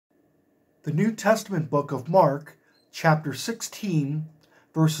The New Testament book of Mark, chapter 16,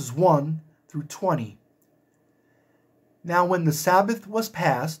 verses 1 through 20. Now when the Sabbath was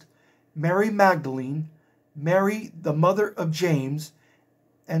past, Mary Magdalene, Mary the mother of James,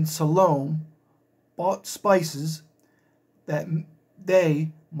 and Salome bought spices that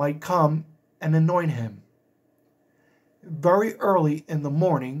they might come and anoint him. Very early in the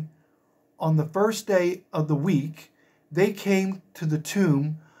morning, on the first day of the week, they came to the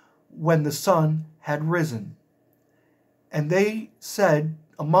tomb when the sun had risen. And they said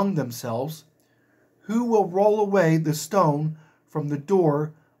among themselves, "Who will roll away the stone from the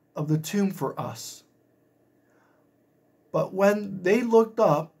door of the tomb for us?" But when they looked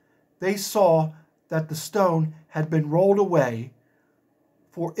up, they saw that the stone had been rolled away,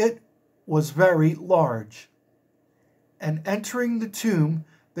 for it was very large. And entering the tomb,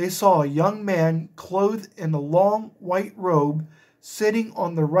 they saw a young man clothed in a long white robe sitting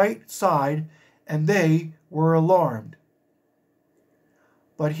on the right side, and they were alarmed.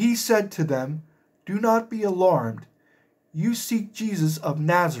 But he said to them, "Do not be alarmed. You seek Jesus of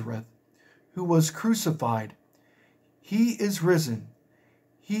Nazareth, who was crucified. He is risen.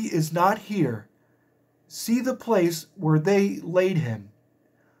 He is not here. See the place where they laid him.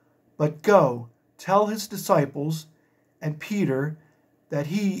 But go, tell his disciples and Peter that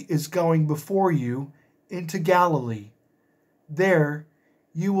he is going before you into Galilee. There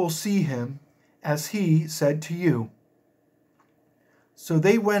you will see him, as he said to you." So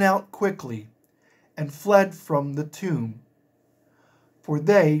they went out quickly and fled from the tomb, for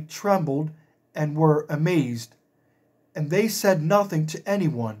they trembled and were amazed, and they said nothing to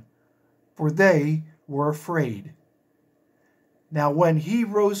anyone, for they were afraid. Now when he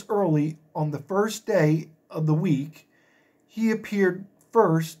rose early on the first day of the week, he appeared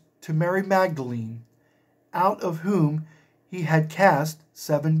first to Mary Magdalene, out of whom he had cast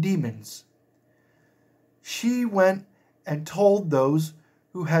 7 demons. She went and told those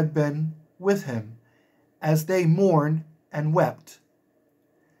who had been with him, as they mourned and wept.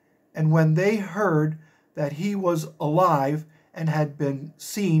 And when they heard that he was alive and had been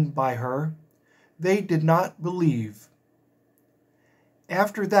seen by her, they did not believe.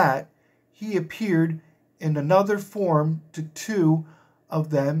 After that, he appeared in another form to 2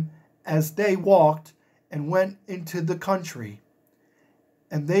 of them as they walked and went into the country.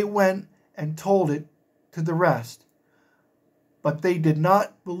 And they went and told it to the rest, but they did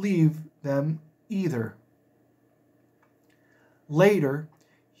not believe them either. Later,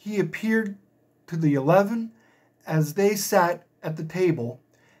 he appeared to the 11 as they sat at the table,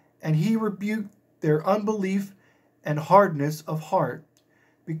 and he rebuked their unbelief and hardness of heart,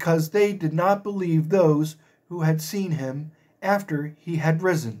 because they did not believe those who had seen him after he had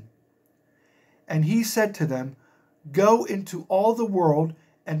risen. And he said to them, "Go into all the world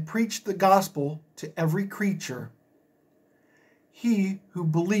and preach the gospel to every creature. He who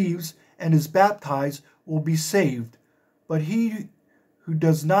believes and is baptized will be saved, but he who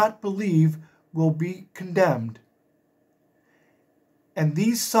does not believe will be condemned. And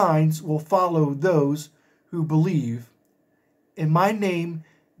these signs will follow those who believe. In my name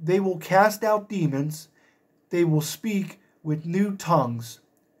they will cast out demons, they will speak with new tongues.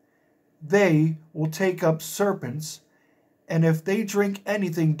 They will take up serpents, and if they drink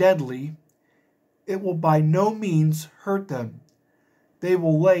anything deadly, it will by no means hurt them. They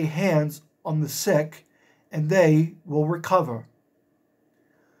will lay hands on the sick, and they will recover."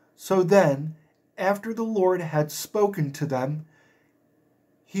 So then, after the Lord had spoken to them,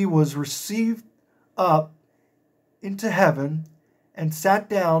 he was received up into heaven and sat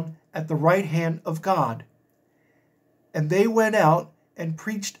down at the right hand of God. And they went out and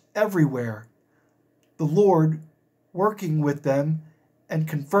preached everywhere, the Lord working with them and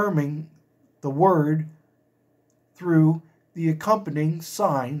confirming the word through the accompanying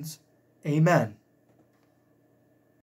signs. Amen.